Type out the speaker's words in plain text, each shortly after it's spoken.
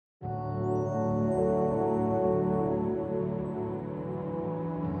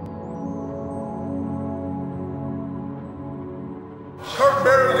Kirklyn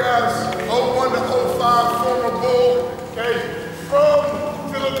Berry, guys, 01 to 05, former Bull, okay,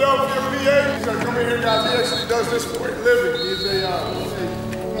 from Philadelphia, PA. He's gonna come in here, guys. He actually does this for a living. He's a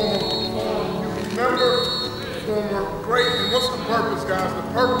former member, former great. And what's the purpose, guys?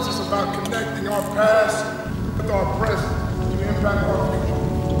 The purpose is about connecting our past with our present to impact our future.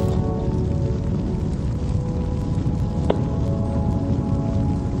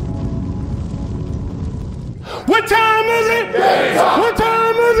 What time is it? Game time. What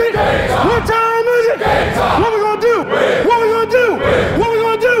time is it? Game time. What time is it? Game time. What we gonna do? Win. What we gonna do? Win. What we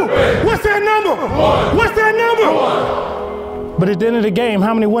gonna do? Win. What's that number? One. What's that number? One. But at the end of the game,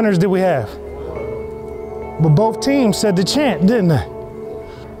 how many winners did we have? But both teams said the chant, didn't they?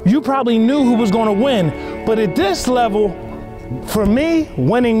 You probably knew who was gonna win, but at this level, for me,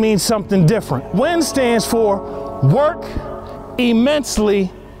 winning means something different. Win stands for work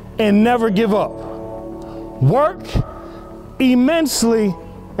immensely and never give up. Work immensely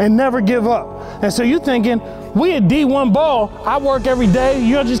and never give up. And so you're thinking, we at D1 ball, I work every day.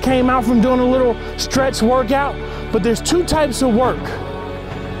 You just came out from doing a little stretch workout, but there's two types of work.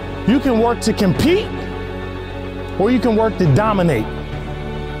 You can work to compete or you can work to dominate.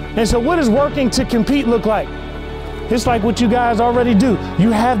 And so what does working to compete look like? It's like what you guys already do. You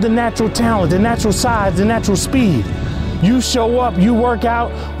have the natural talent, the natural size, the natural speed. You show up, you work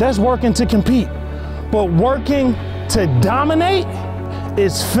out, that's working to compete. But working to dominate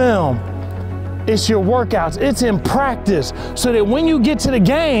is film. It's your workouts, it's in practice. So that when you get to the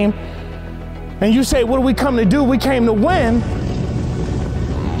game and you say, what do we come to do? We came to win.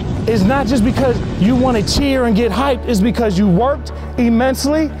 It's not just because you want to cheer and get hyped, it's because you worked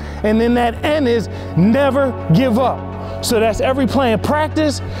immensely, and then that end is never give up. So that's every play in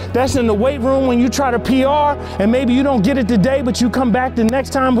practice, that's in the weight room when you try to PR, and maybe you don't get it today, but you come back the next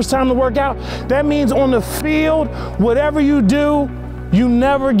time it's time to work out. That means on the field, whatever you do, you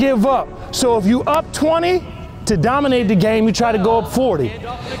never give up. So if you up 20, to dominate the game, you try to go up 40.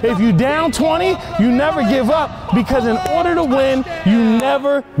 If you down 20, you never give up, because in order to win, you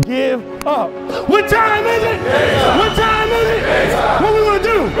never give up. What time is it? What time is it? What we gonna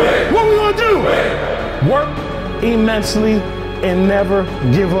do? What we gonna do? Work immensely and never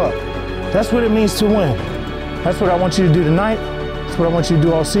give up. That's what it means to win. That's what I want you to do tonight. That's what I want you to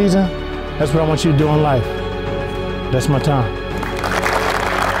do all season. That's what I want you to do in life. That's my time.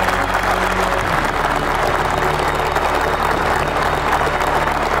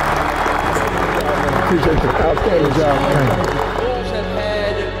 Appreciate you. Outstanding job. Bulls have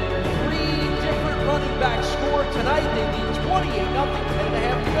had 3 different running backs score tonight. They lead 28-0,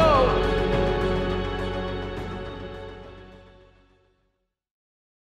 10.5 to go.